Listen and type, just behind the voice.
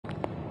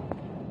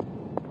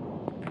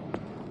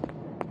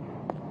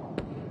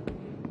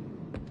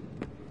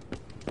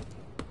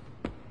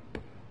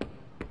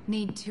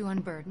Need to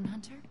unburden,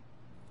 Hunter?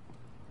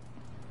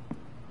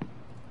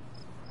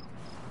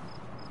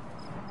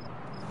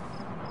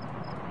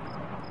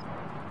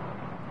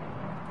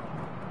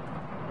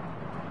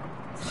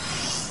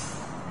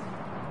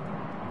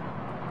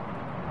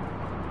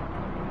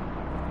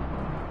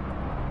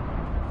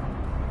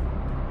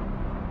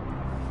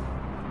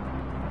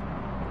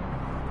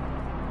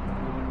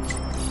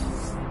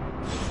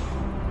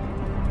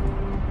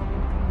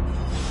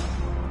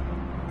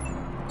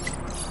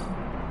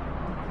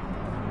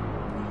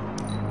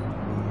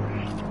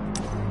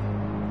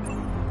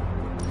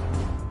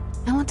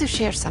 I want to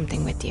share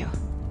something with you.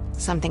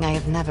 Something I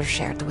have never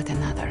shared with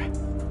another.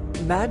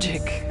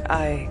 Magic,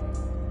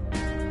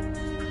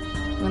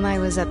 When I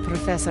was at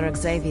Professor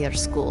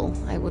Xavier's school,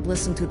 I would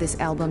listen to this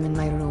album in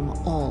my room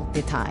all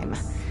the time.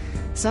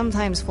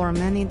 Sometimes for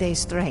many days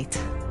straight.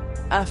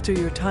 After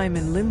your time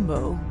in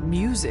Limbo,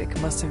 music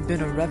must have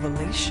been a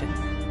revelation.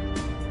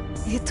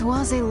 It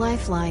was a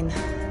lifeline,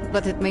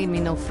 but it made me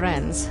no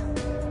friends.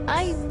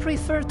 I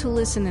prefer to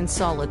listen in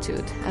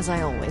solitude, as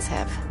I always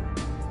have.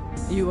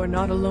 You are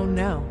not alone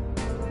now.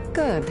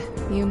 Good,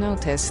 you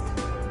noticed.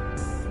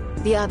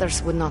 The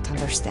others would not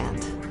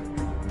understand.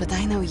 But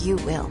I know you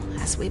will,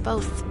 as we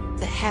both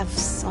have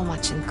so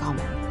much in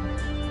common.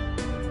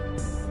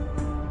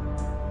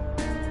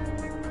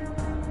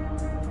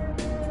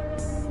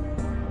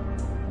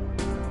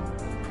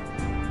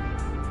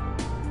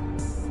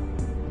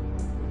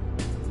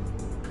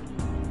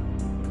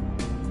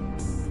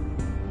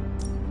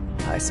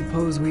 I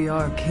suppose we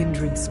are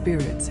kindred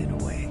spirits in a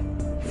way.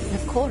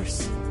 Of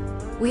course.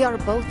 We are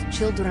both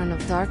children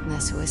of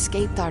darkness who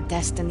escaped our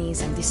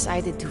destinies and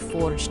decided to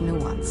forge new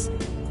ones.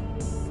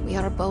 We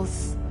are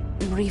both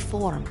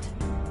reformed,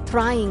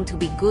 trying to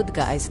be good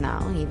guys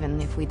now,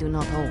 even if we do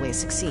not always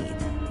succeed.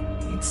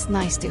 It's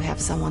nice to have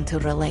someone to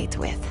relate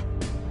with.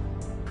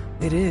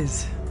 It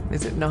is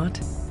it not?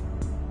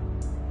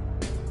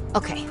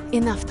 Okay,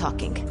 enough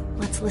talking.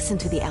 Let's listen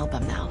to the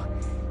album now.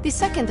 The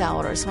second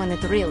hour is when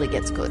it really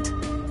gets good.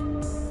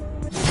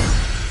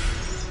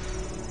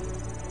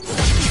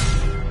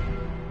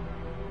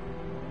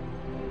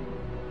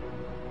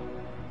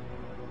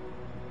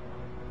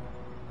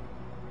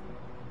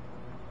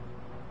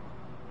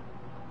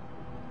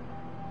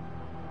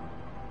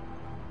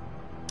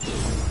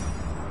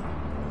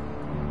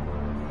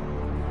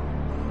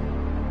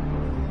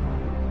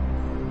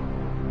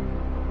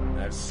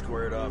 I've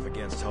squared off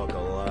against Hulk a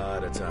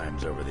lot of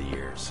times over the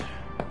years.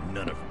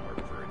 None of them were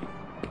pretty.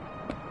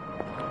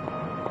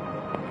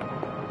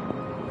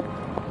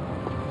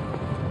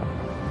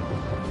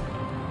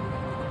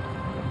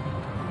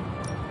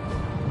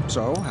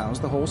 So, how's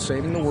the whole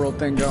saving the world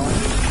thing going?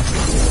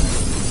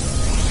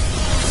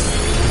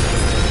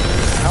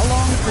 How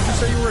long did you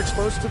say you were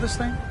exposed to this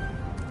thing?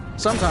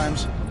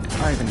 Sometimes,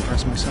 I even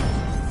impress myself.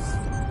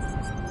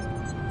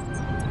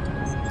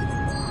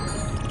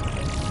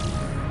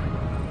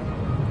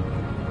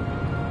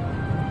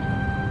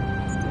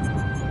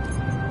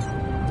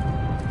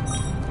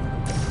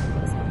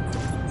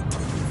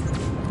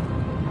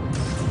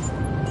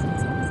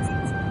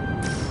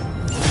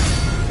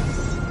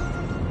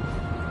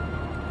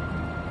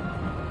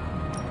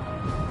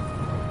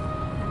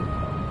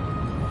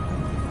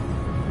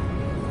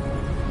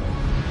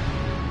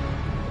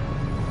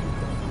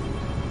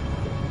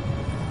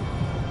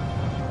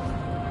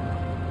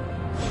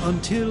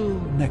 Until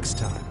next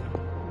time.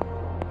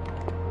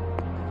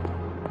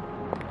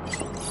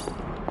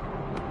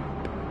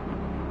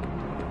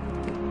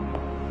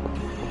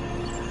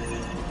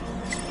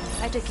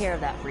 I took care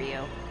of that for you.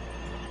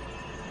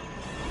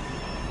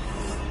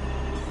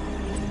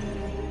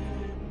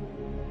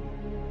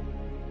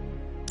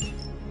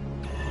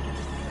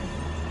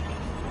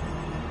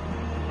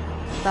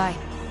 Bye.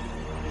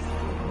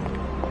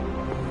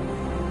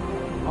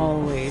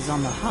 Always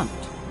on the hunt,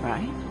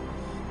 right?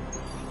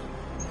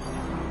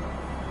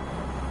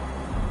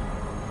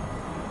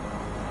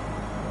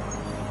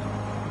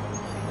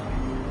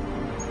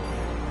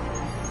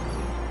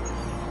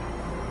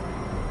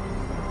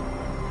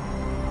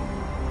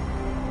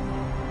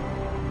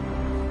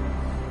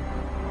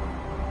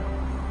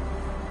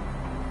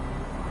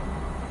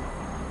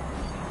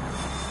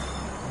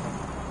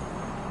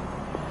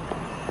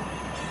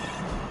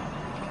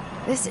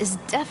 This is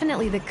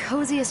definitely the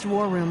coziest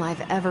war room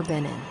I've ever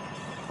been in.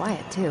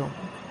 Quiet, too.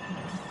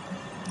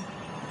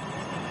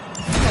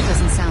 That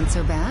doesn't sound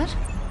so bad.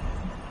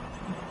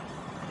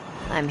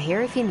 I'm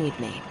here if you need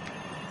me.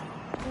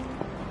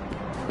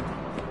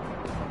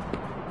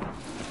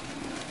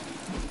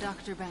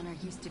 Dr. Banner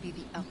used to be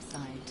the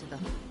upside to the...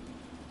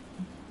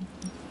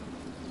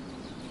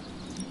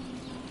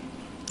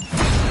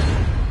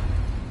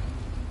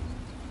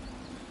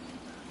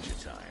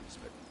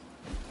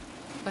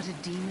 But a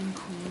demon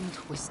queen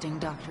twisting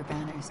Dr.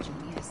 Banner's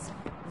genius.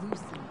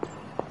 Lucy.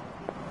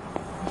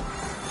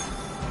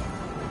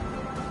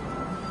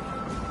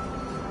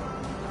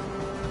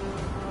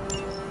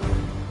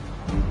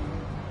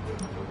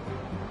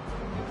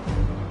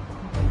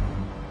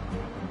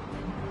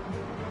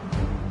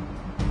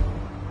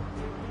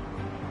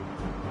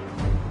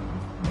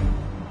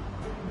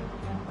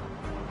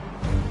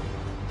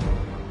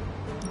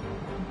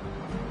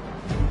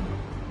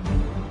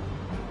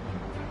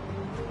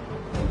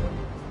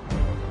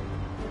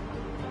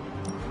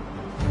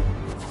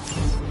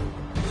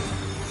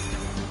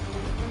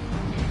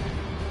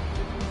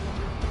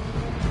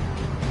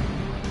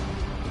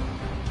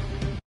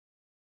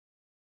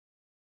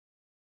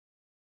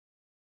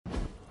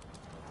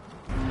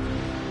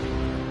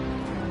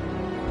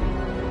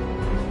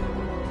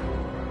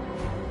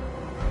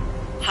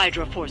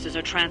 Hydra forces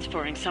are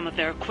transferring some of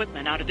their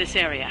equipment out of this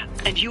area,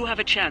 and you have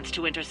a chance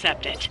to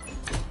intercept it.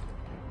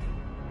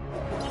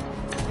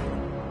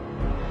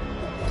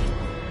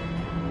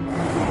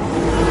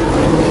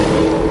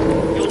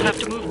 You'll have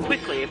to move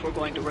quickly if we're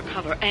going to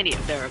recover any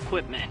of their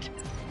equipment.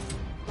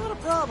 Not a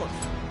problem.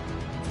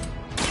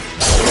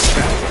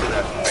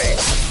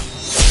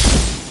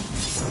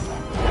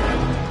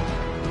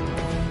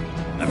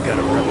 I've got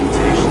a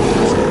reputation to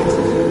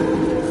protect.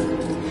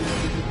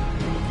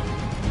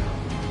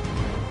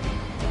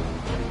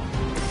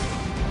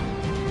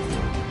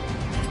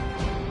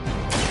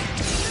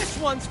 This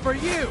one's for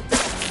you!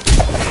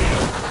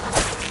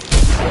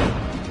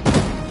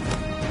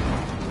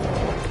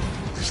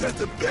 Is that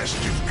the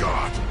best you've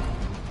got?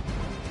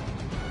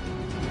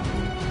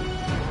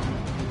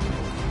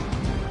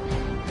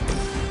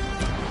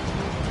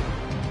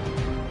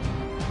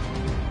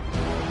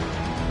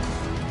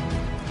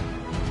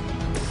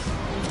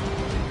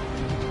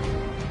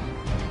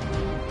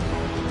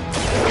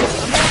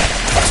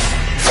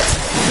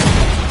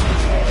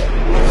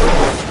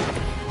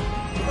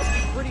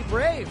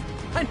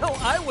 I know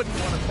I wouldn't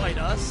want to fight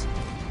us.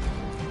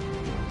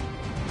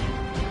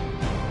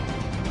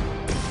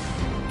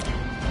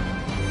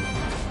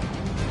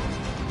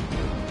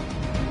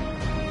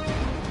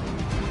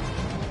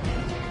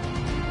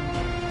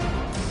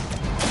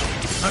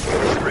 I'm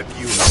gonna rip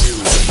you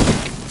new.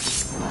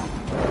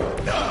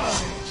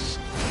 Nice.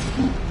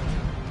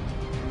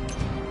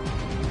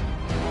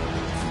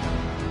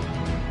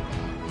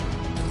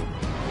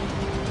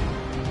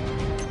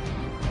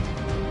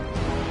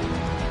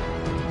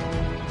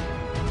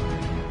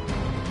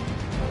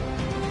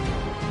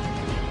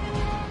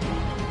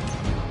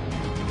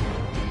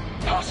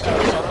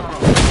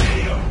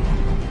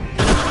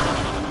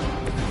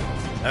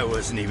 I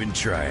wasn't even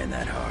trying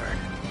that hard.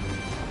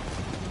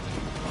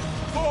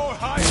 For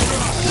Hydra!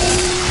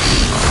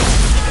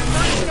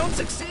 If you don't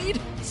succeed,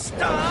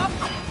 stop!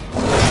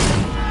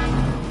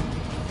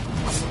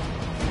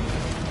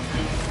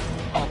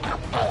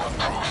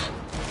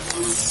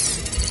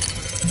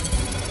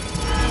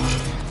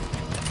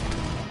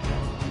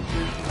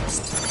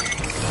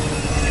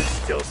 I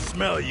still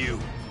smell you.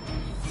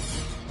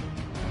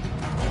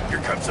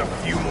 Here comes a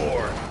few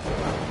more.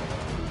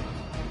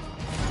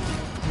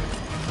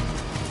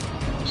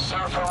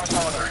 Sir, for his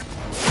honor.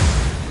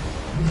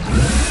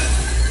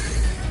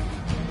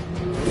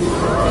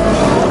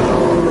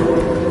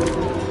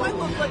 Do I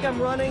look like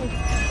I'm running?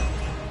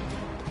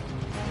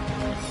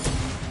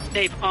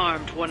 They've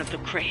armed one of the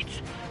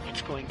crates.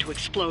 It's going to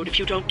explode if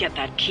you don't get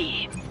that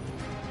key.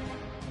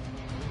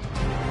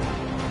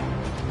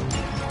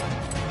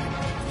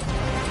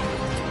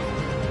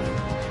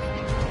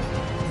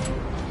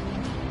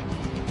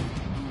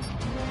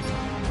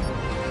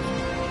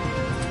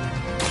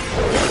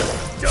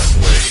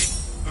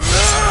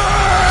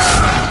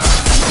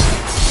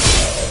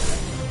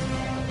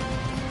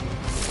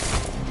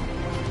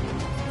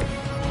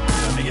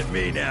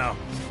 Me now.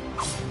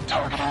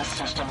 Targeting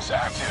systems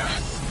active.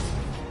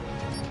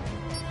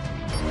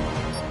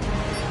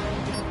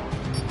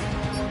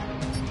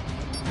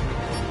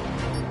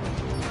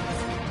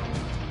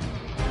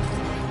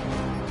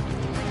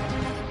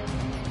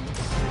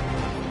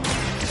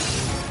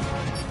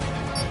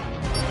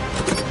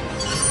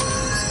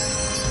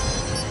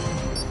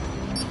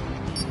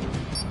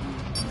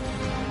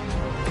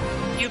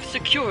 You've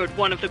secured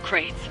one of the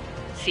crates.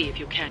 See if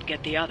you can't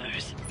get the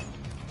others.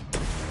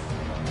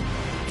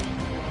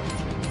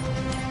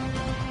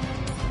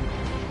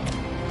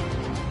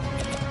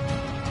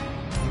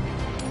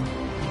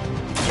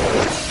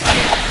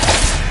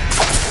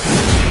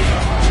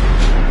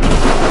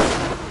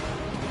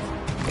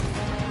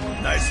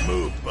 Nice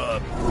move,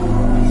 bub.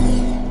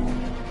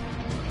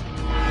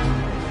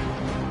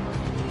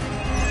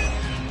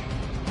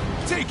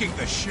 Taking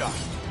the shot.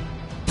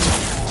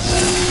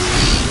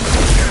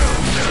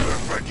 Hell never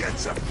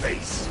forgets a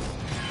face.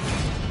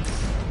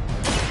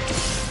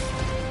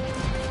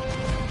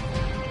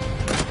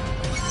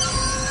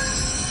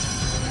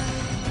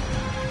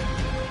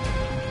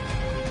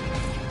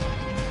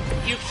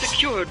 You've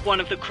secured one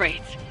of the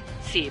crates.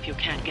 See if you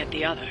can't get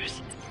the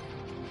others.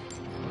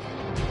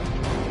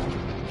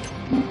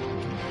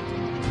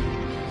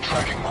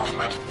 Tracking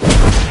movement.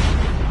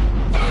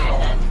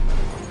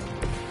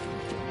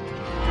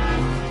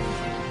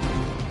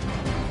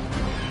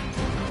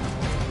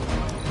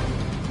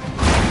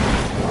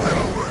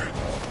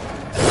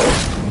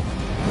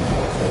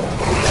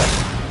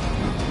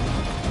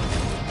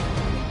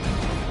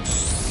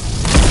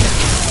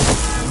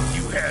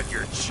 You had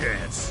your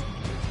chance.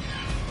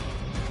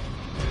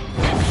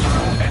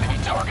 Confirm enemy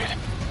target.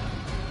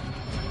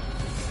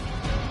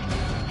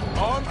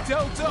 On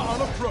Delta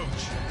on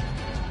approach.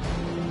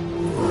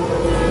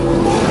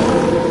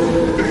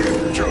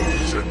 They've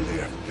chosen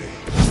their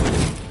fate.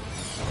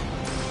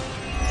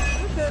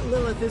 I bet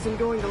Lilith isn't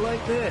going to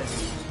like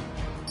this.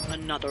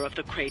 Another of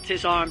the crates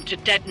is armed to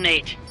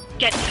detonate.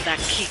 Get to that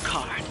key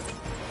card.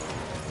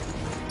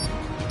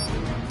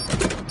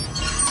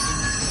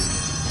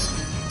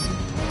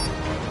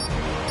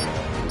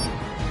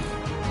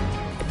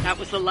 That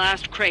was the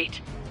last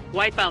crate.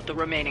 Wipe out the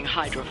remaining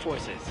Hydra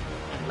forces,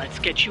 and let's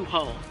get you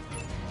home.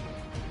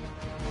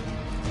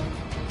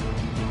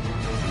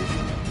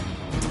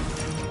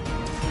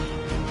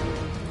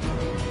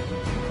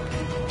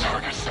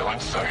 Target still in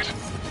sight.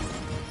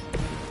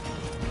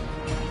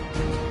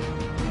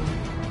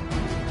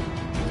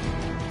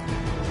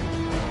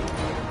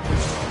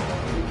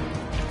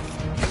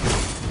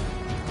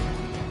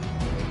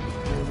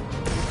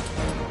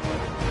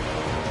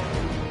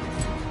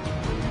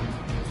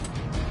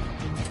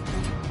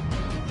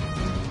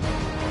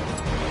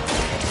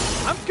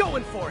 I'm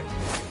going for it!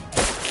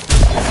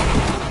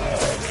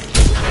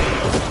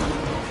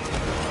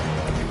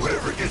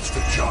 Whoever gets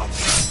the job.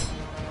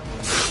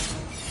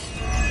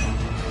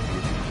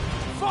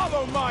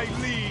 Follow my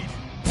lead!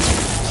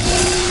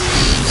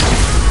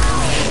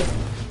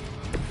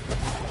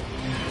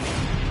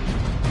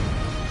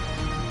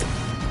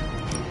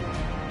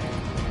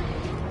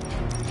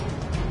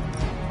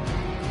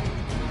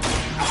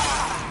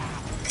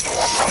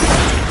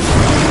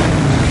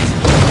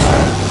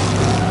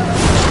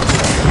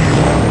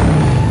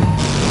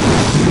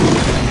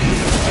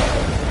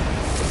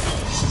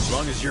 As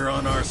long as you're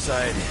on our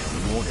side,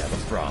 we won't have a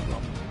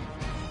problem.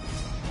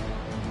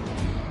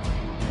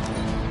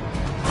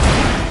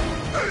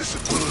 I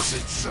suppose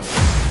it's so.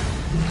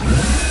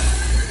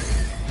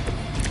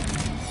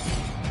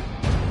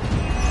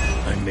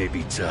 I may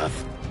be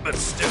tough, but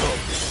still.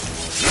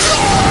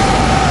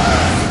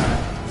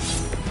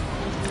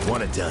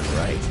 Want it done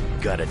right?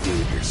 Gotta do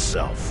it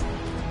yourself.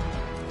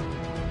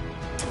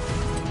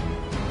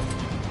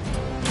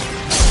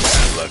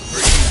 Good luck for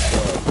you.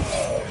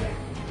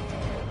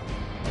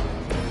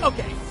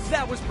 Okay,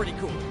 that was pretty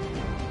cool.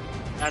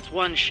 That's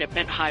one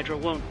shipment Hydra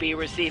won't be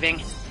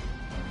receiving.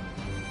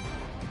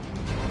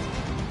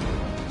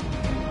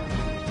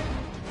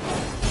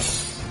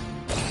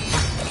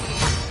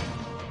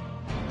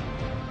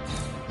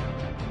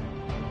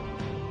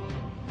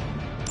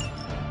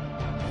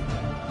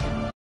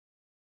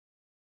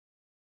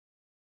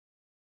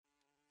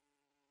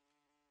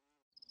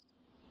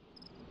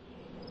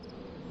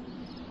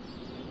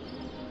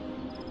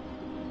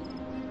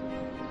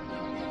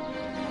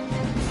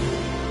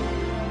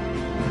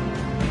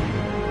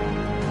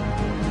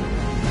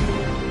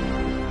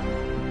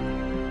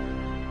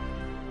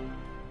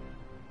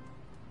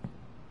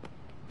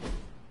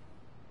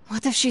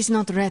 What if she's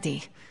not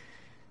ready?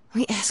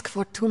 We ask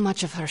for too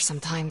much of her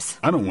sometimes.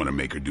 I don't want to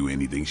make her do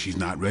anything she's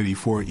not ready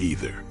for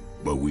either.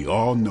 But we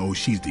all know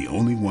she's the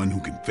only one who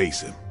can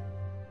face him.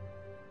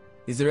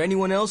 Is there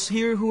anyone else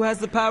here who has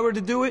the power to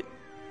do it?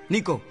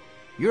 Nico,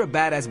 you're a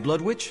badass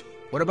blood witch.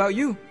 What about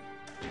you?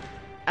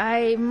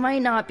 I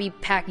might not be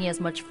packing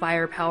as much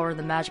firepower in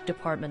the magic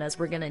department as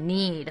we're gonna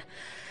need.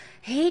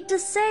 Hate to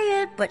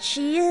say it, but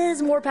she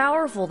is more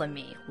powerful than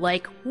me.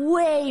 Like,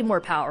 way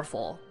more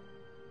powerful.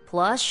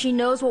 Plus, she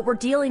knows what we're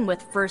dealing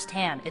with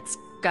firsthand. It's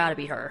gotta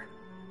be her.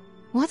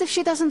 What if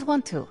she doesn't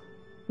want to?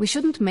 We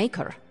shouldn't make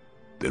her.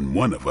 Then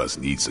one of us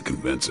needs to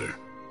convince her.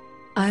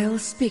 I'll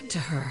speak to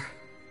her.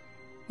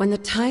 When the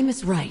time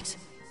is right.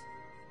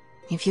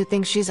 If you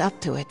think she's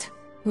up to it.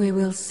 We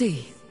will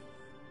see.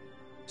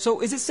 So,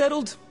 is it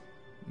settled?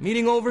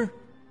 Meeting over?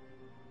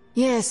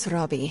 Yes,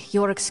 Robbie,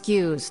 you're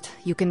excused.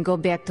 You can go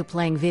back to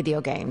playing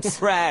video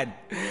games. Rad!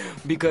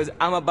 Because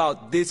I'm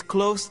about this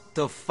close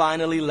to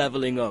finally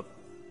leveling up.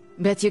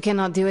 Bet you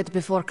cannot do it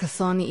before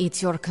Chthoni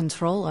eats your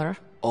controller.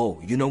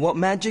 Oh, you know what,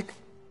 Magic?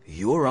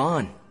 You're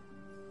on.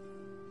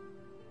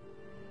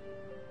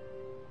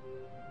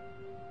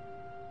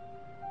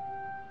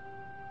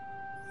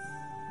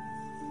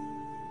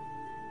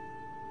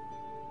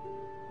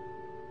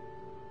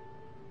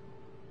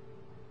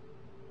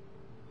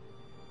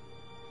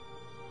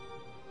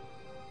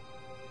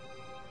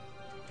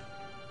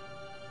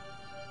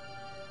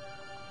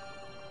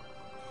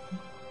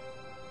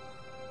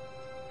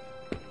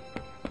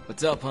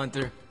 What's up,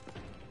 Hunter?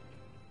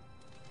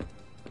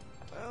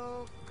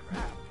 Oh,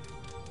 crap.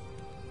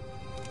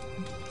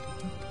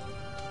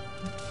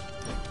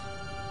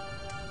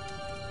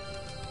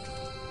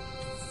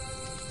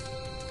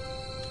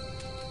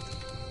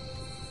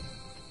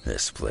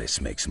 This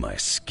place makes my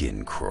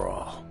skin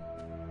crawl.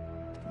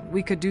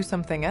 We could do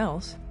something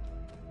else.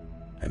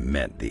 I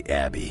meant the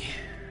Abbey.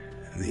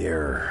 The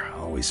air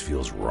always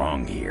feels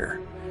wrong here.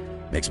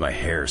 Makes my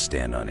hair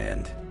stand on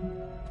end.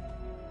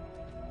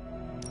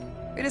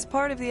 It is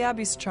part of the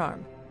Abbey's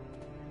charm.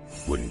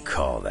 Wouldn't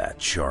call that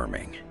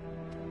charming.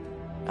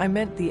 I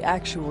meant the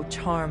actual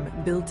charm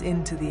built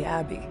into the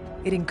Abbey.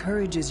 It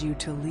encourages you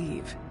to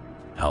leave.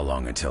 How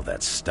long until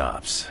that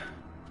stops?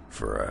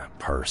 For a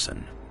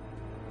person?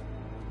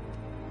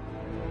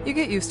 You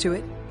get used to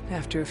it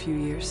after a few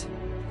years.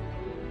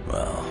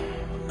 Well,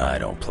 I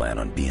don't plan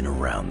on being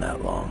around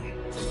that long.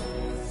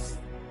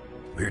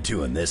 We're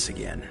doing this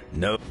again.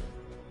 Nope.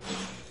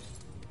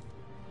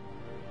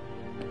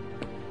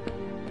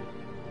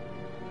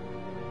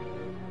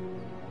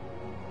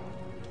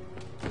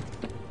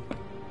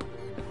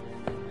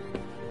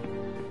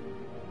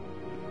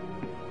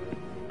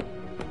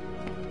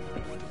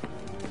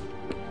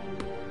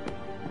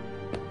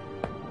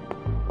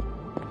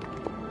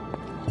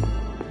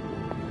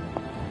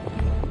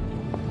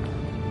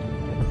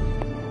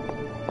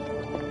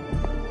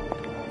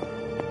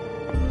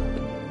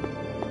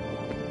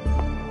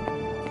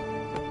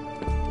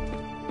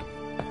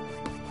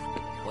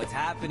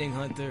 happening,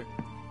 Hunter?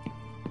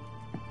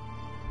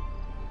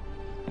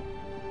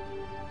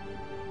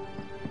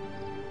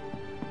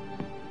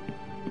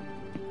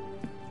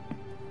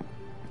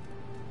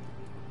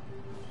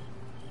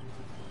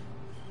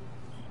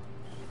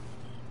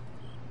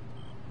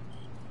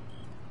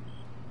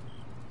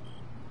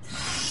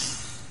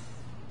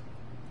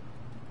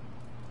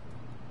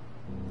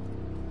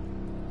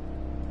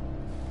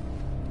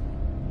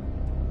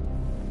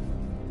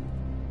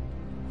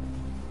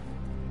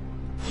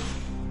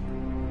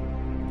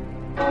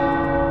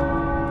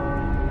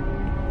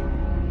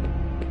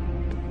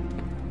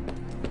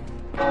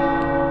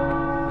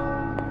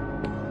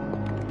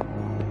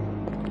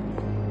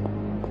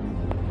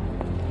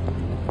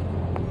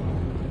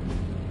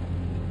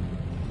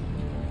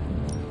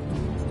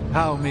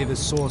 How may the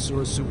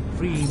Sorcerer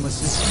Supreme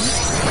assist you?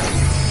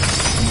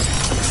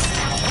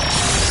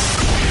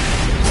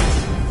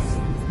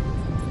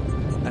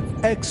 An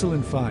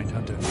excellent find,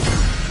 Hunter.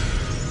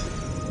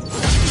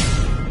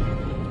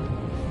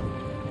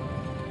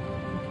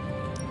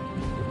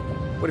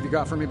 What have you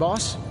got for me,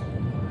 boss?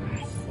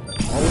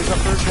 Always up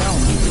for a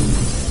challenge.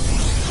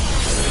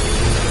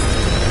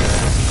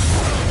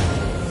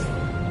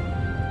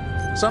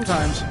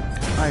 Sometimes,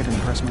 I even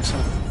impress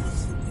myself.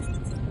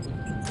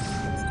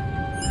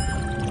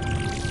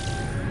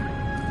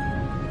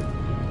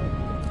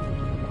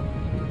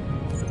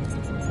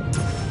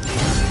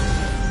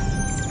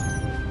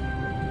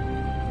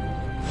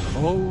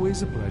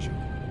 Always a pleasure.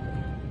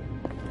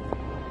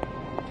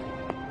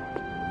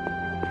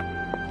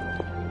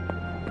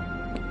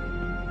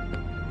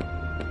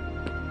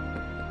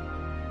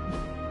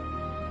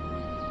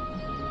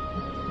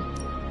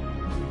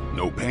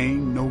 No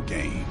pain, no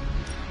gain.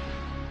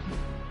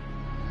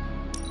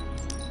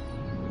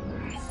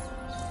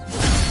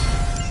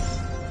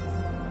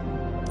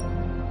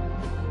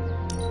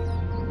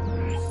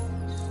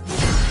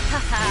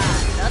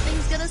 Haha,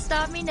 nothing's gonna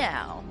stop me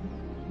now.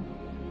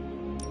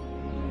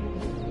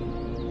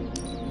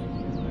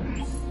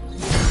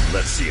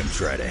 Let's see him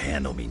try to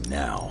handle me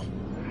now.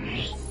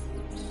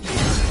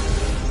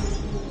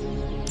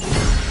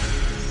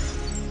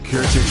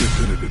 Caretaker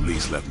could have at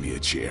least left me a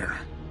chair.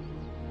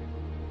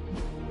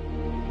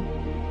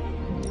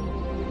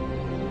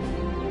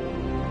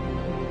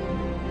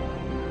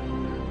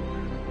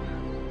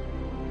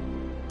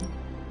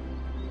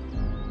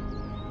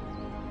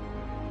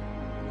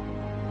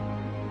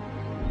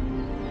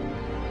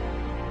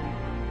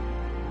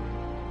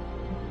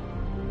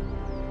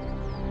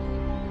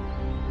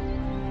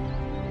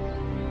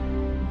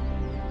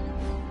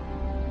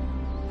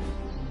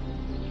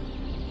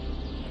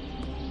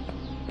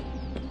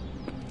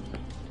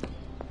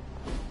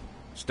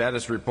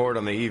 Status report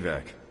on the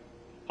evac.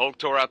 Hulk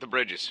tore out the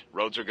bridges.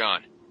 Roads are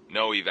gone.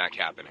 No evac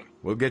happening.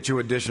 We'll get you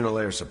additional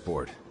air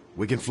support.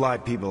 We can fly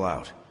people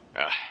out.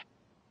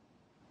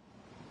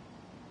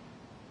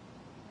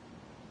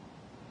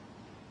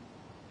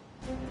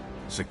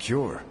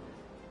 Secure?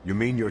 You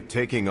mean you're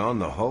taking on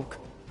the Hulk?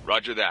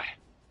 Roger that.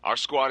 Our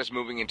squad is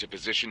moving into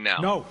position now.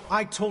 No,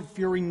 I told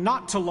Fury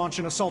not to launch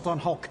an assault on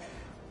Hulk.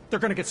 They're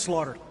gonna get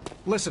slaughtered.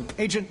 Listen,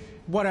 Agent,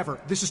 whatever,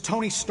 this is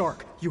Tony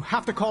Stark. You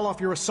have to call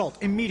off your assault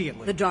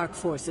immediately. The dark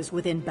forces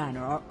within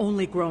Banner are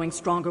only growing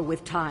stronger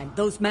with time.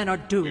 Those men are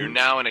doomed. We're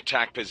now in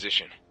attack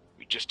position.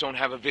 We just don't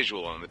have a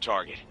visual on the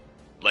target.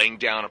 Laying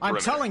down a perimeter.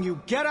 I'm telling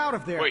you, get out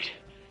of there! Wait,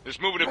 there's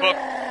movement above.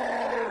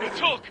 It's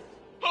Hulk!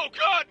 Oh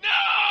God,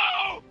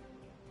 no!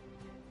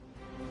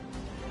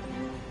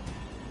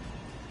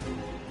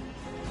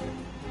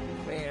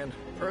 Man,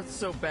 Earth's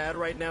so bad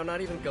right now,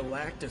 not even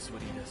Galactus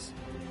would eat us.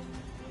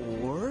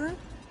 Or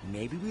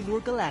maybe we lure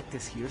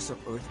Galactus here so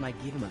Earth might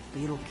give him a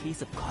fatal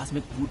case of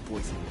cosmic food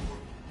poisoning.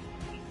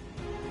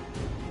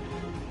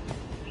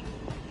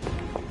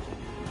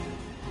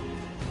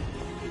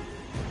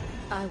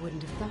 I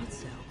wouldn't have thought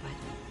so, but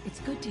it's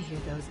good to hear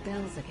those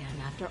bells again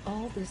after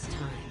all this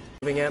time.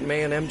 Moving Aunt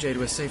May and MJ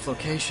to a safe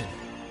location.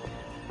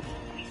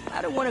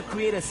 I don't want to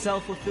create a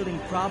self-fulfilling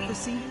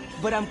prophecy,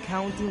 but I'm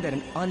counting that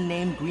an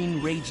unnamed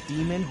green rage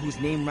demon whose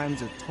name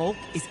rhymes with Hulk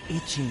is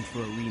itching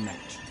for a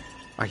rematch.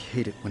 I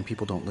hate it when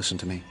people don't listen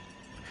to me.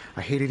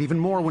 I hate it even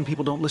more when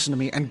people don't listen to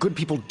me, and good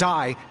people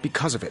die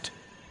because of it.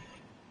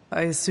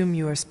 I assume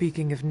you are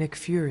speaking of Nick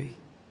Fury.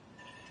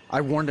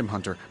 I warned him,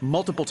 Hunter,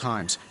 multiple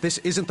times. This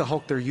isn't the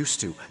Hulk they're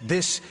used to.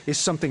 This is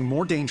something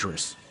more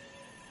dangerous.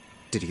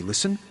 Did he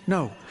listen?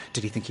 No.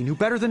 Did he think he knew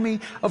better than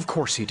me? Of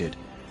course he did.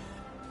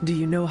 Do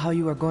you know how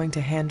you are going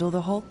to handle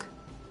the Hulk?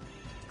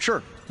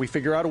 Sure. We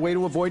figure out a way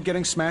to avoid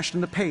getting smashed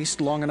into paste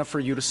long enough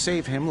for you to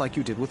save him like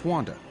you did with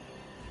Wanda.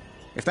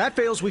 If that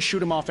fails, we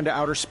shoot him off into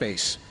outer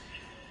space.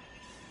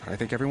 But I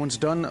think everyone's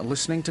done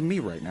listening to me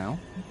right now.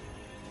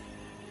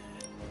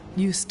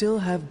 You still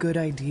have good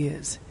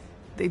ideas.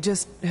 They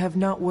just have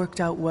not worked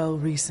out well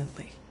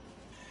recently.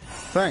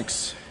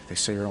 Thanks. They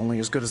say you're only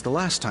as good as the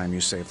last time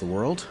you saved the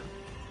world.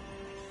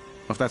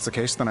 If that's the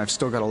case, then I've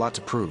still got a lot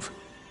to prove.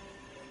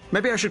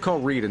 Maybe I should call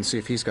Reed and see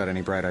if he's got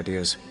any bright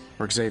ideas.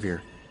 Or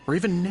Xavier. Or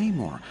even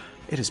Namor.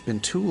 It has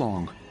been too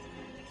long.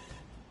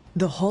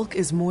 The Hulk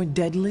is more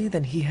deadly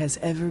than he has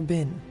ever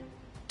been.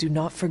 Do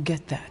not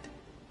forget that.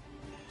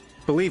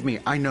 Believe me,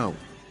 I know.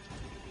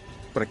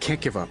 But I can't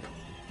give up.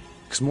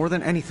 Because more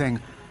than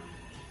anything,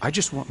 I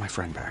just want my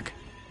friend back.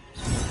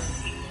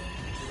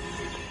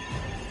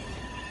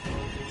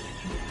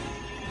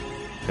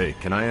 Hey,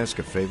 can I ask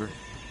a favor?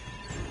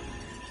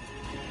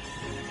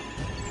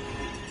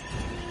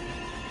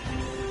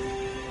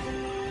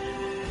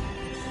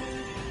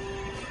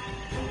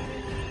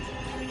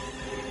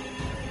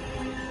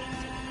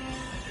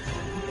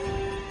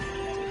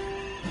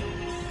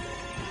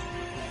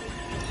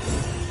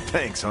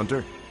 Thanks,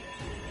 Hunter.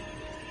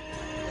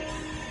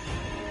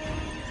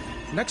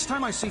 Next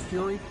time I see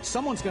Fury,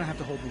 someone's gonna have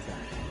to hold me back.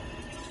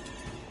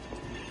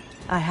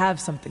 I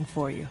have something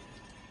for you.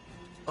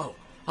 Oh,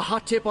 a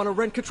hot tip on a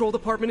rent control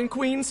department in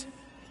Queens?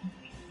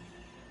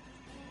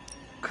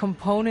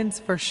 Components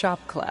for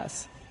shop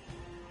class.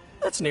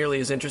 That's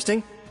nearly as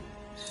interesting.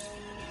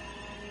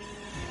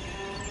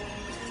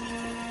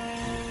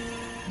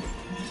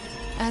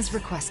 As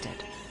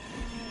requested.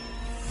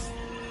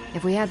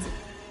 If we had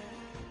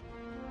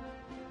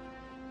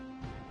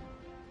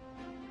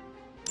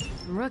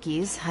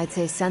rookies, I'd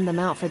say send them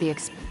out for the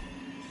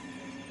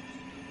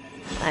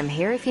I'm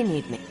here if you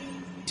need me.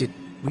 Did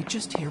we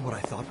just hear what I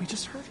thought we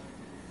just heard?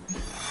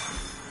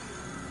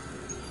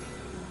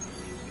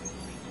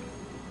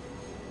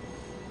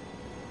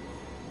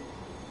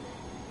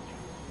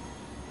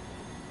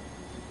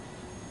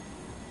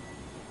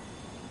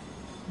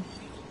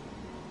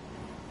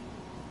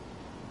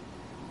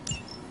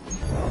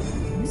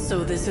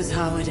 So this is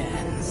how it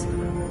ends.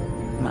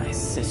 My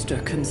sister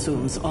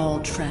consumes all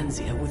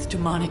Transia with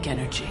demonic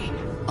energy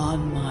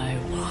on my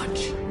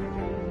watch.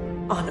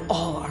 On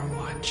all our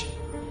watch.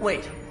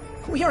 Wait,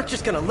 we aren't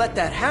just gonna let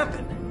that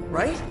happen,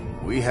 right?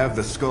 We have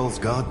the Skull's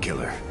God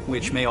Killer.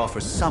 Which may offer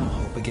some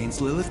hope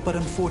against Lilith, but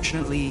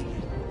unfortunately,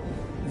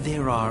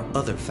 there are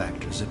other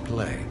factors at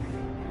play.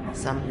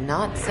 Some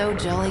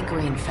not-so-jolly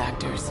green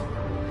factors.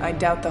 I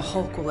doubt the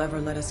Hulk will ever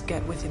let us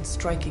get within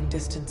striking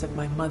distance of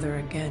my mother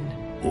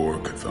again. Or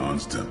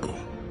Chthon's temple.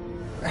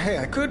 Hey,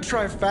 I could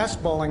try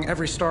fastballing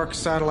every Stark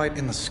satellite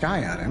in the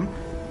sky at him.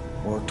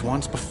 Worked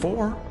once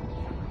before.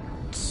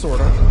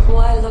 Sorta.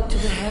 Why look to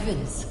the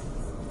heavens?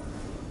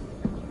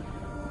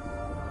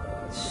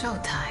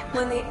 Showtime.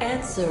 When the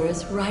answer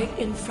is right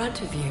in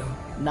front of you.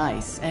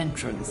 Nice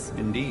entrance.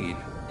 Indeed.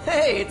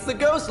 Hey, it's the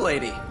Ghost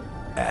Lady!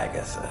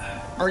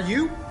 Agatha. Are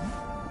you?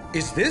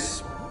 Is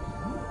this?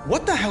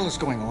 What the hell is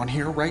going on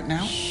here right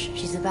now? Shh,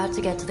 she's about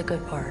to get to the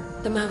good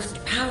part. The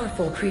most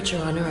powerful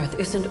creature on Earth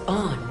isn't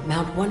on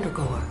Mount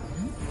Wundagore.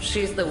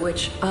 She's the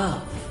witch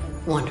of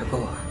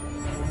Wundagore.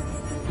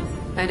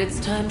 And it's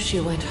time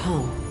she went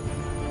home.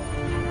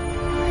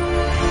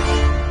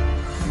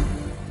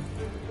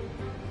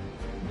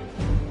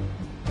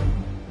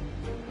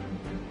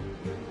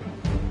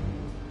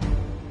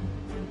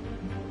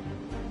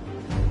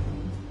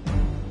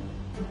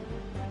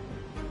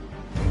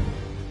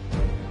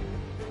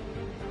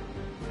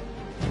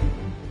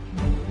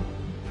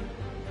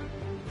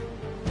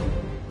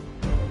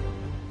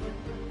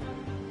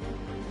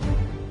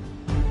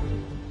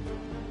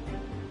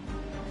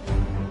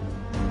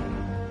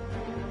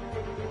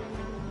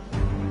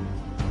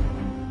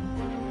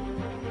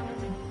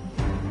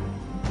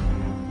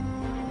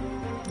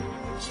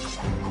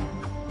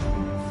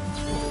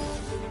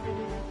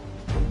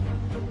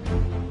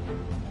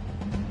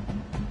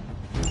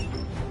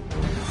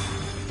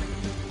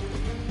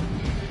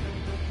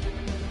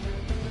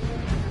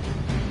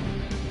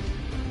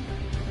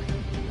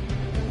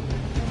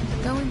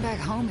 Back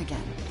home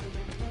again.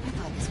 I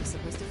thought this was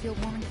supposed to feel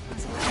warm and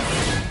fuzzy.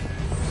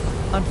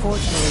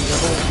 Unfortunately, your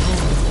old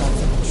home has got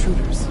some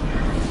intruders.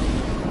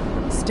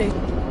 Stay.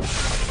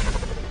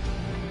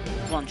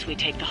 Once we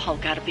take the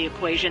Hulk out of the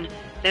equation,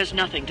 there's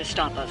nothing to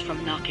stop us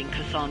from knocking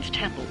Chthon's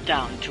temple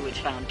down to its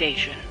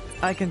foundation.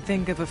 I can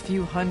think of a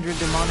few hundred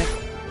demonic...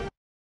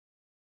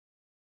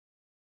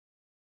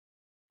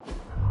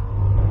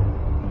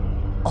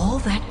 All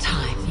that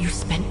time you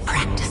spent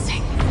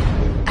practicing,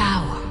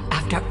 hour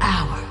after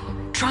hour,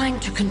 trying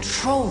to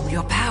control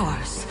your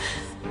powers.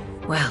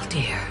 Well,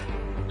 dear,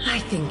 I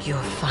think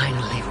you're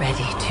finally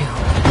ready to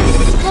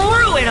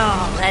screw it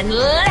all and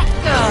let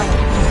go!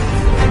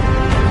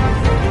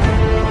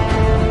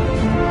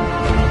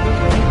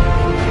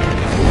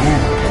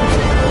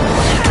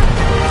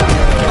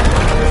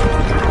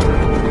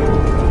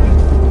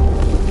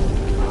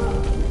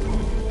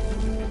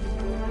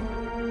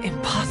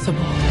 Impossible.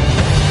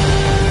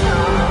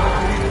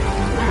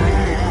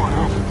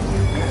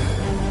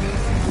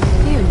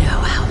 You know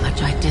how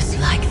much I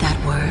dislike that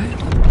word.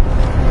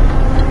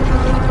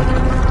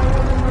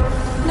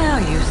 Now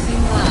you see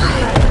why.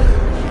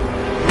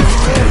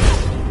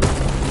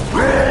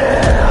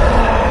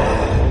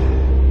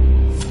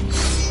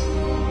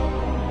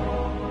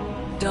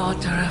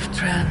 Daughter of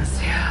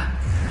Transia,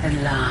 at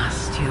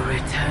last you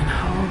return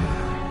home.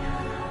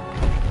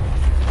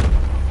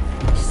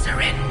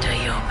 Surrender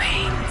your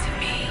pain to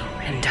me,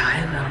 and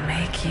I will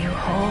make you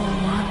whole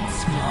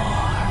once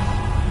more.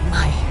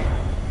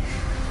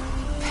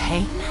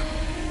 pain?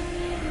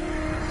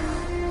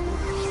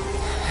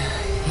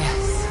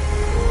 Yes.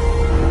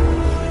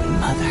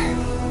 Mother.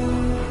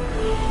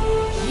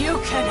 You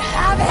can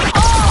have it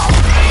all!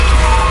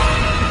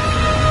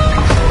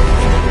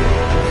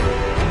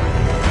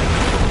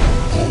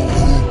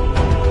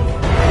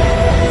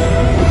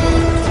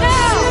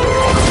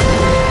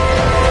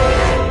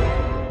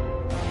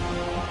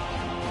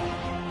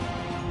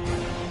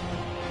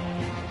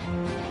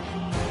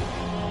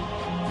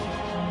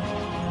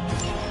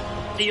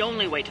 The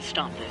only way to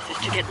stop this is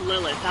to get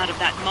Lilith out of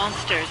that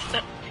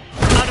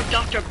out of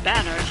Dr.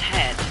 Banner's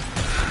head.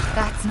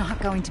 That's not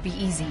going to be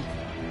easy.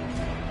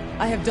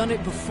 I have done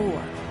it before.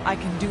 I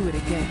can do it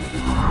again.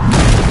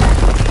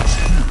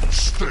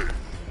 Huge thing,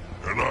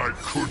 and I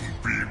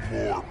couldn't be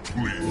more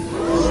pleased.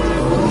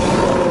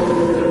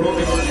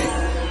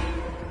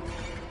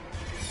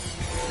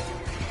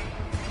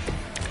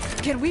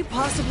 Can we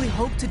possibly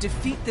hope to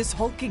defeat this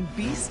hulking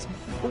beast?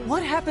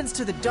 What happens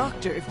to the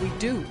Doctor if we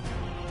do?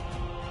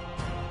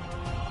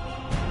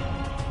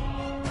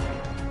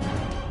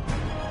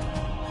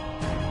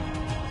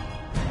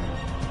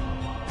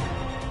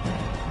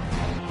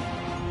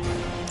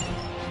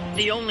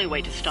 The only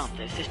way to stop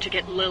this is to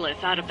get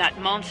Lilith out of that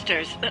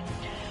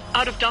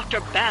out of Dr.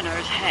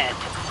 Banner's head.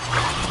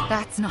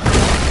 That's not going to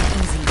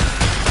be easy.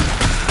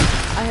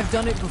 I have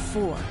done it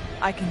before.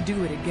 I can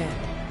do it again.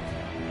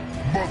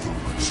 Mother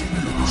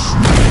refused,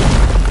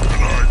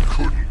 and I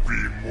couldn't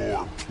be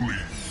more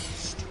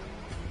pleased.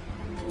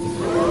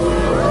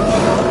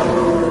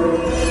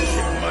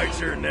 My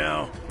turn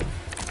now.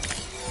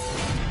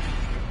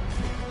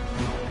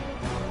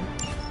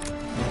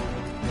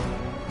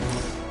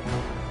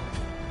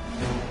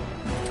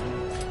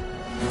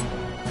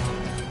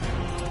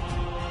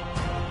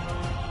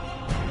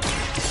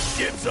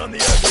 Dibs on the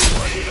ugly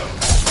one.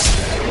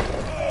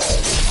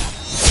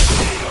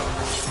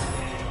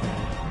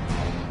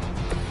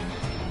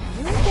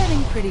 You're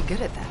getting pretty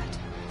good at that.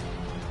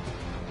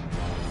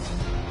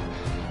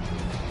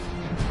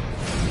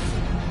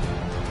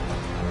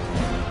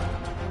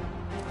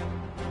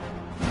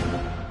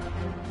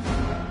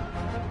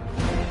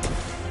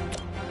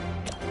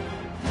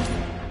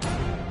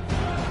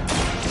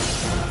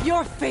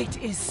 Your fate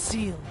is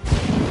sealed.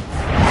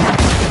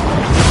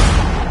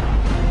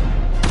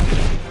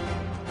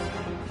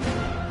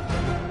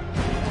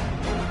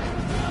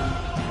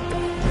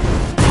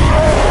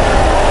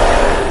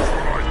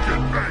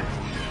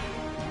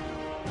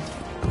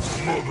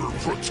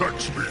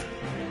 Protects me.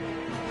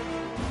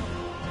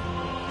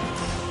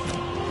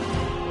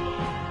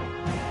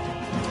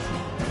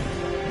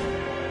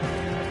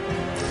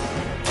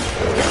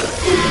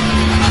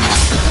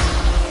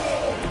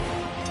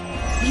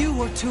 You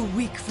were too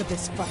weak for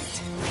this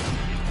fight.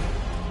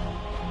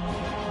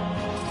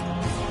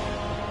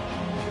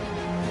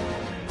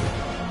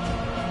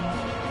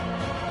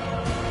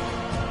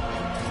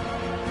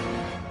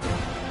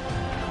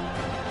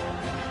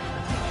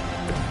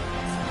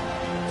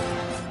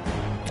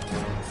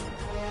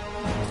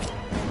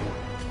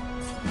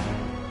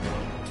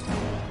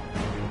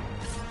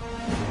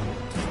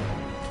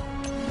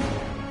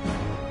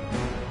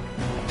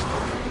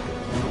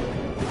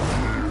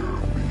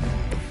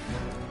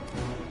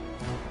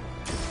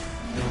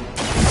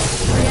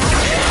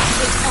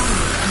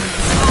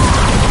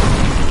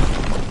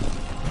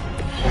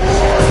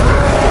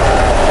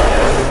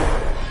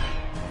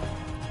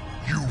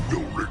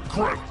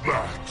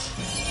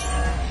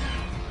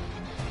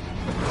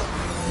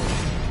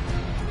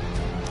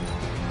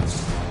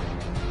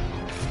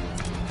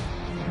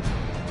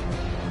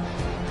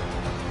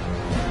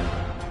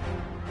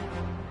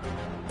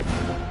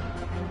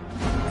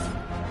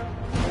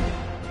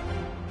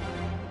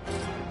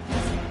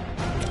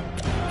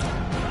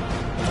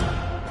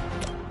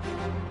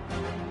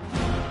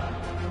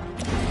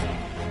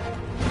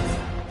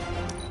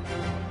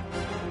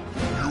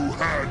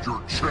 Had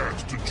your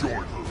chance to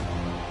join her.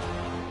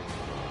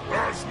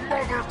 As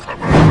Mother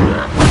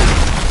commanded.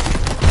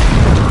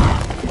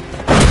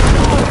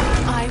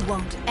 I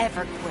won't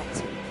ever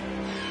quit.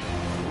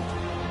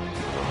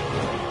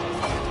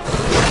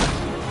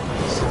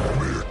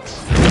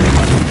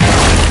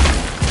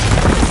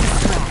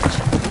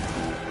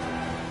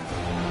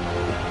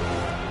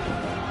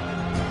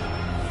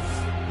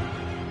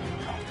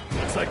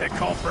 Looks like they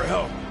call for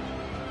help.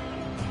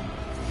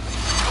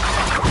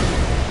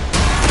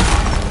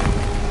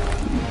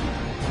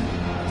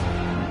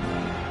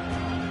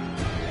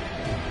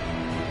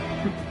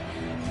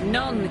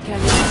 None can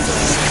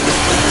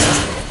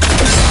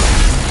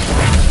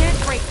Can't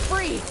break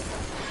free.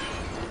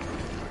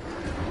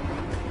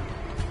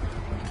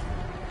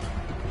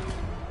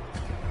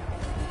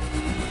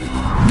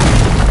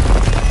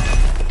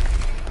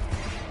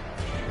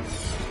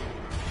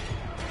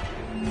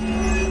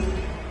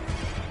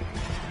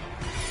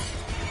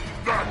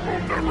 That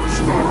will never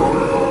stop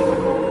me.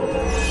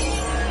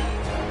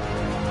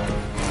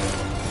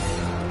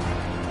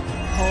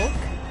 Hulk,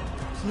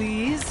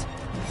 please?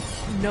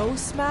 No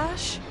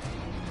smash?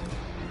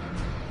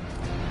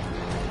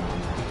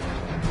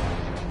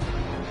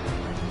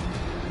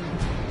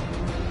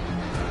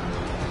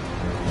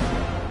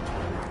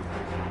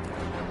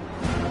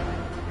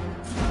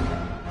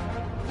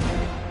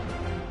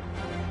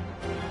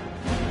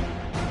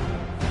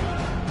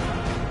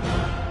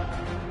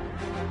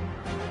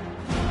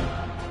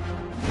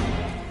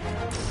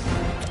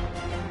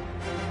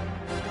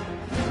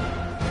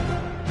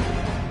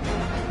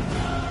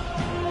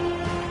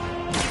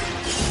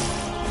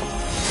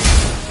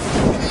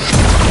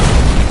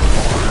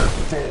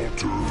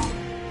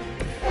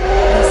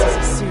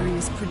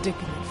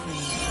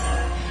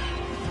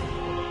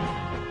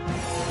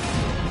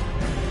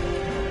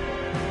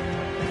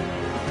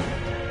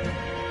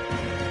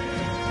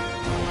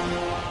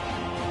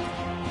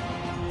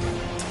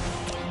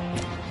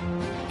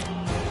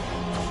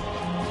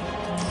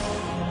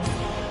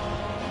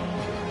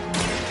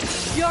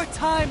 Your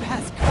time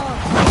has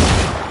come!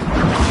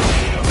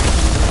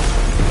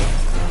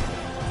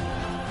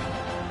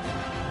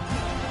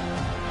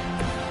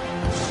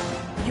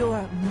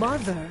 Your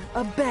mother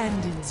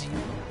abandons you.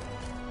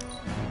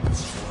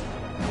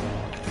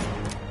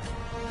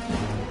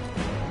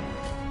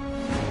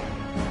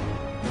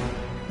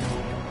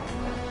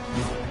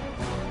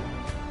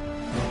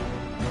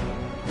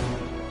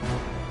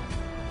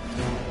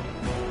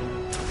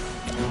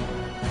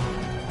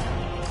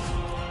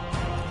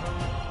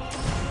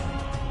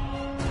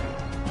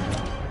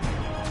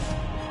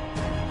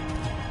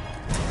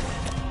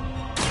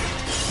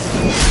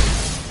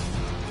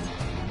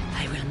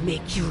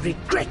 Make you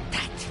regret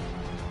that,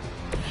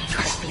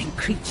 trifling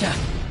creature.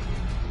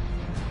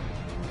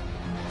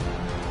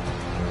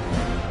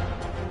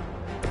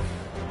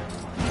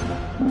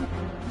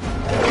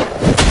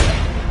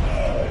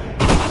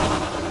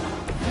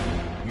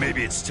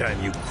 Maybe it's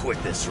time you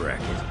quit this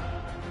racket.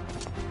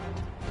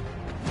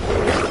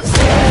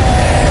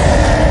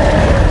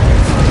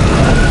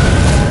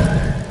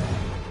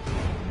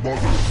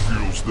 Mother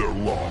feels their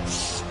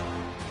loss.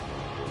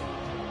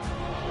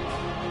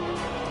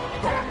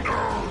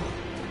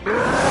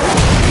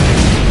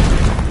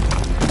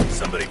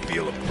 Somebody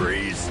feel a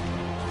breeze?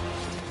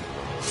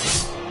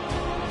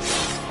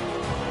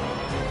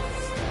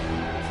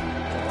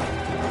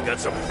 Got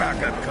some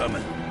backup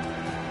coming.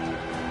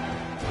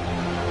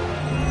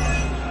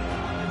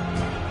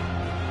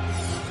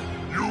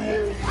 You only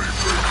make me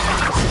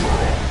strong.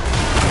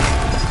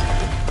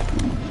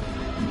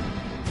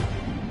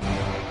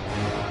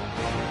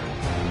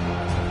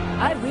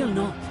 I will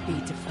not be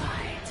defied.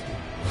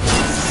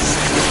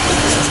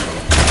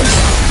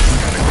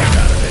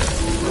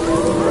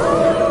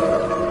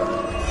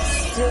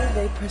 Still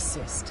they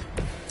persist.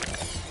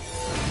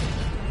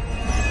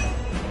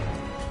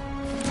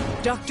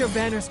 Dr.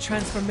 Banner's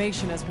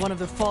transformation as one of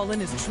the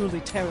Fallen is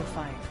truly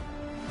terrifying.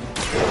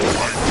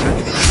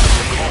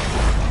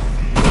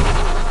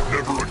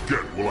 Never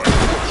again will I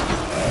touch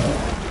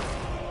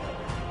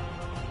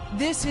you.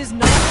 This is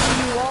not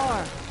who you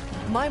are.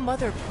 My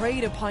mother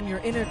preyed upon your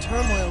inner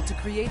turmoil to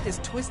create this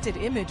twisted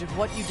image of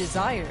what you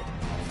desired.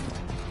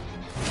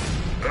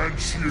 And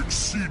she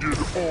exceeded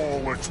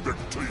all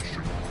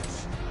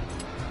expectations.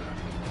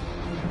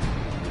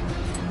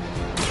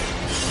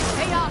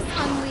 Chaos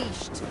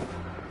unleashed.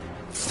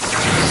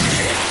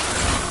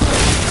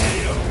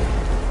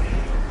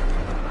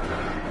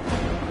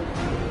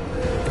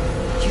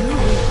 You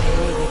will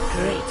pay the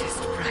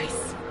greatest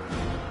price.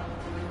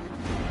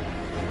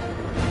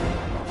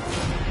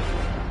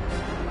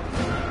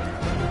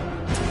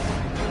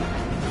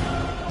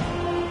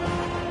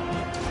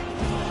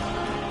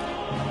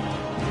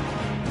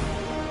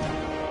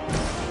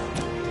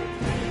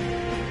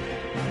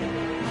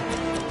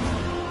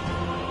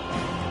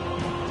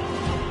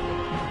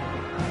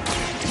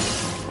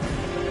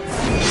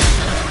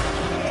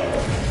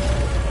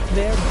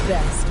 Their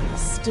best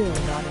was still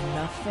not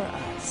enough for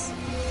us.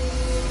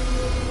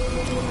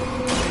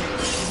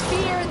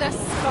 Fear the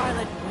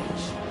Scarlet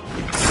Witch.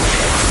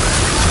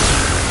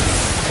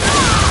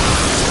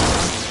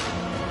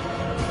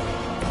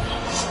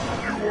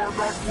 You are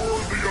not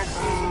worthy of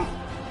her.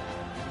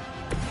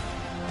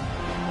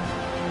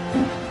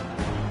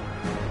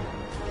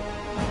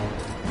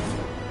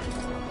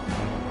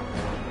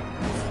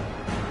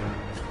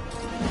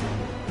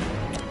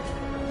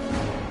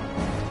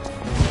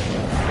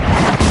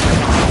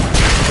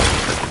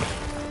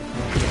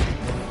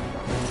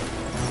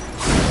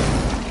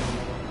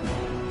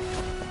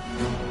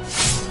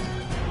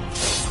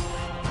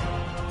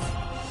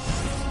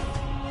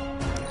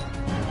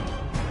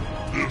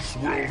 This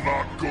will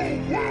not go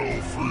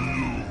well for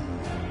you.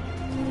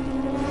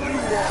 You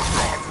are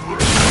not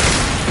ready.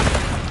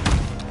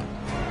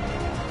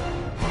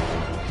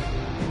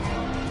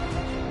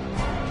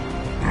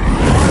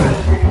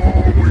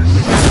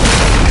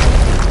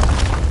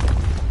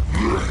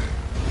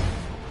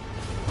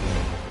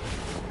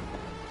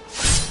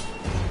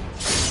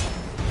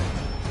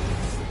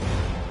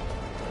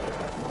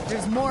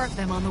 There's more of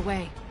them on the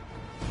way.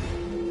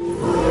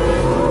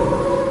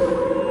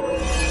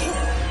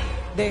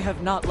 They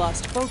have not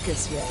lost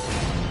focus yet.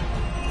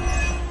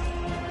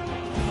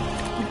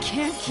 We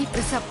can't keep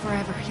this up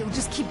forever. He'll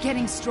just keep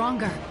getting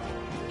stronger.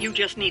 You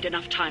just need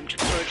enough time to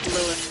purge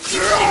Lilith's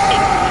twisted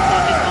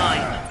ignorant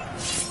mind.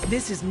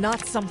 This is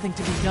not something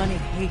to be done in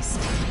haste.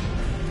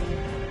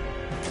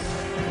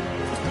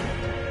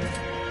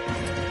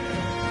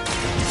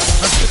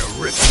 I'm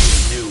gonna rip you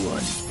a new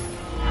one.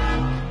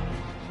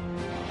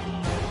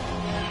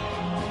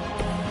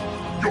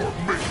 You're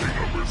making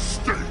a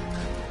mistake.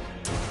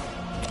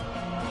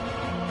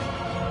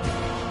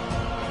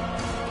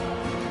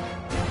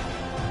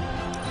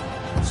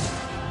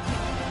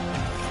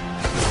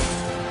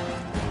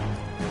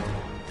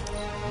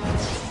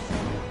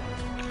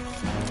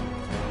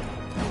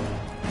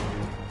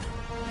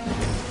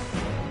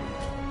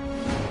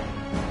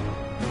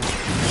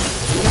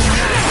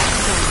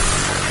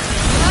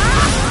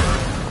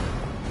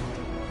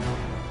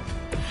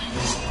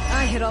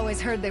 I had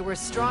always heard they were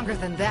stronger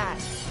than that.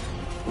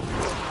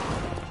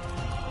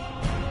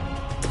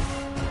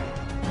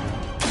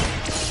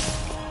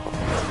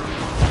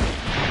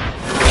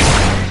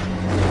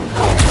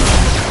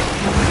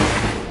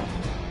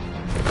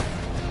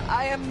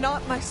 I am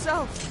not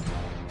myself.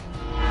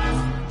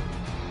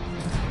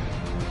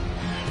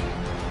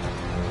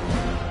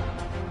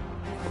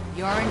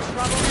 You're in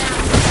trouble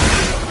now.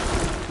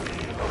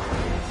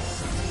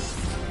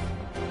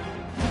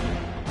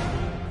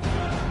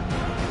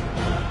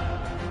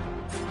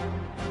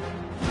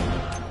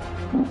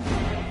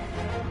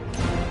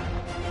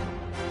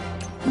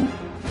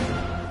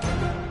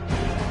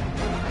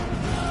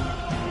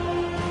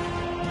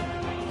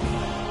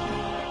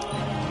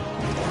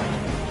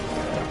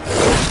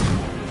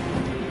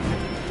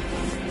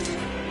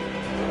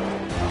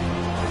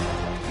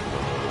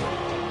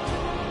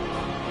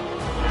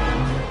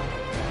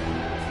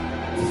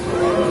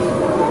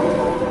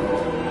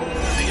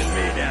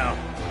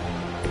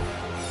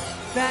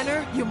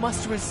 Banner, you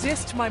must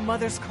resist my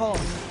mother's call.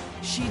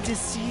 She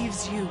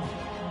deceives you.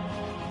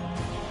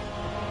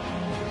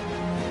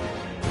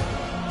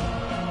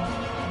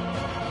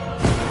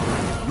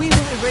 We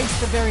will erase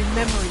the very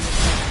memory of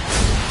her.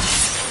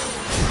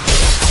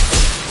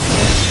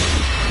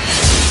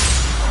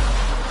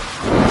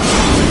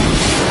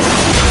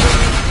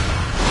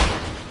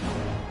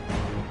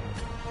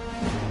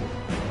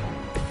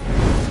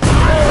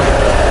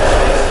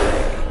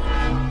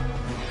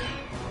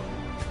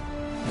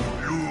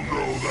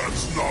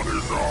 That's not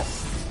enough.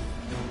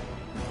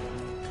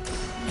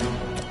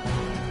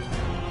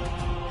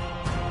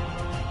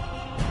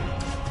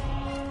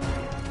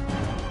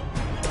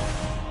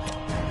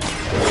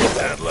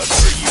 Bad luck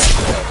for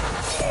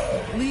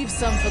you. Leave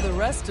some for the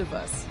rest of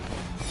us.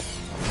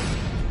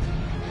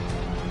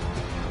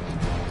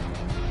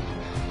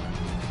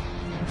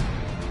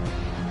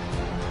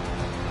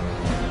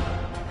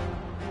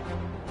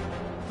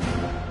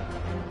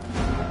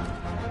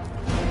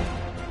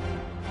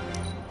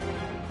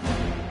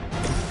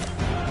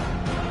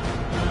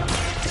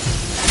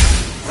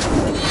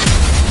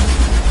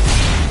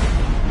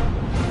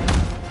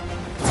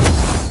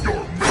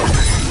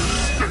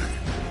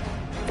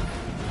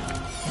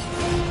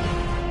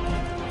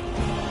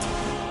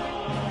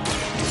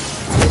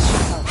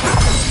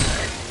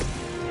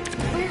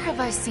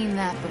 I've seen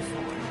that before.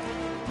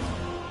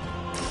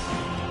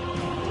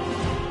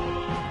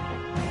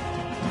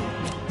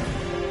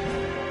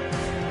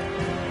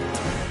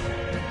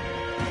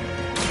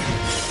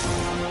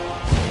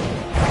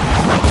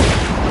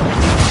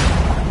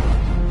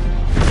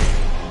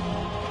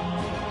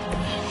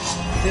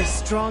 Their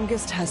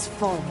strongest has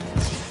fallen,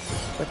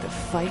 but the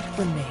fight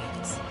remains.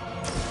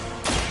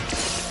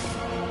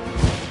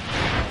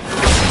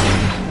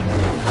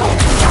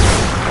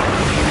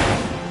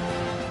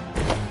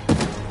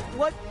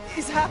 What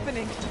is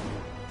happening?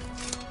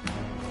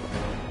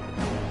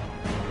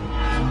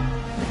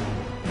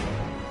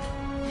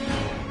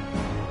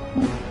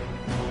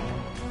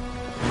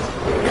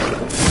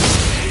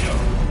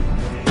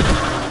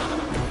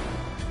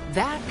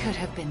 That could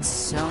have been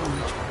so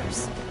much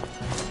worse.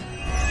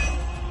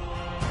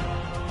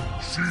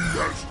 She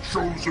has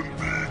chosen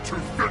me to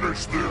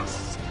finish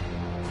this.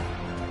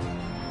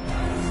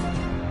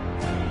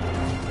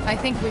 I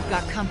think we've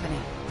got company.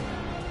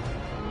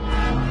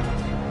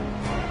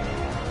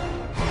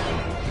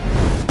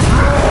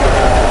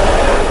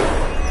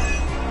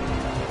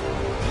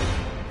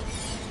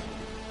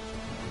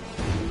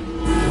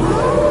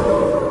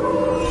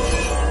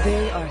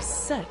 They are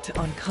set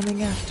on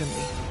coming after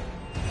me.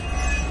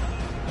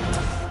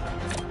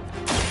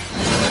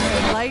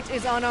 The light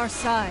is on our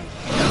side.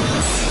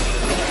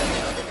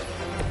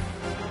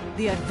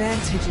 The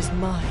advantage is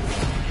mine.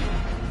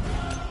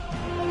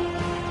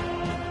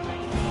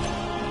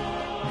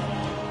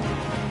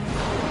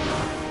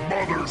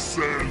 Mother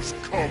says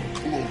come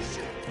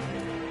closer.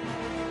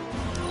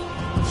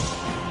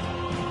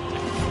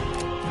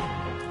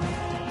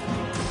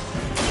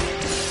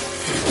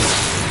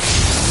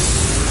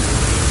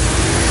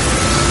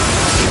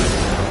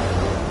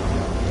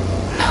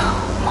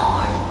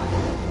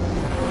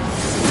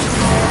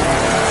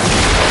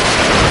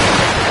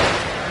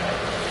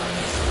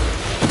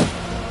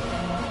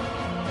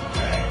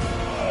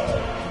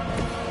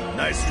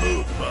 Nice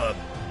move, bub.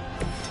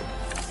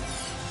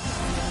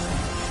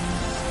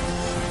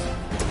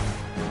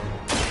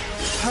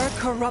 Her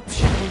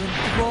corruption will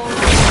enthrall me.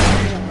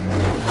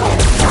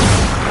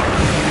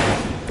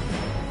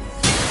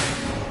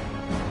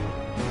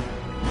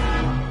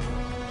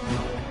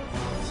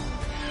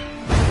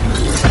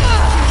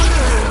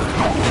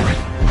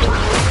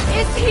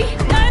 Is he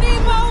any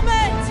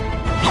moment?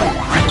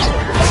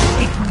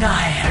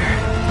 Ignite her.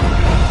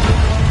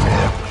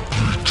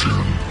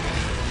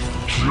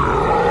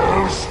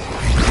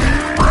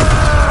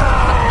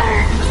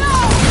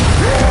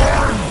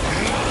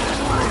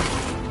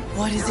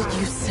 What is it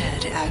you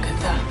said,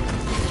 Agatha?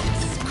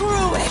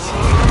 Screw it!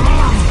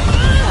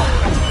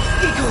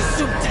 Ego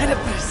sum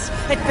tenebris,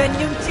 et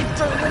veniunt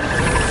internum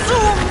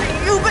sum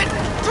iubit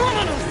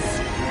dominus!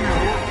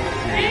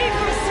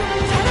 Ego sum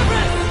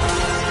tenebris,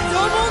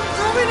 domum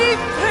domini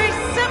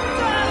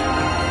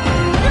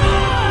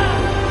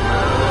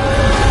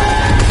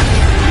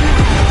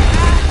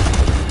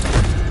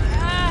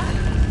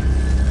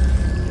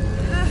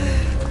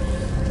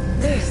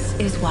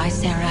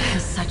Sarah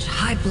has such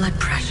high blood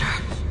pressure.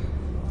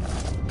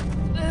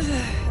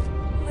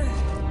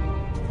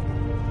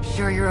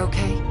 Sure you're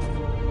okay?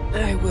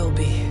 I will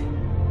be.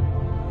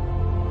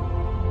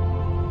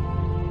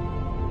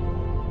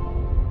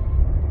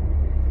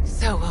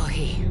 So will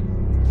he.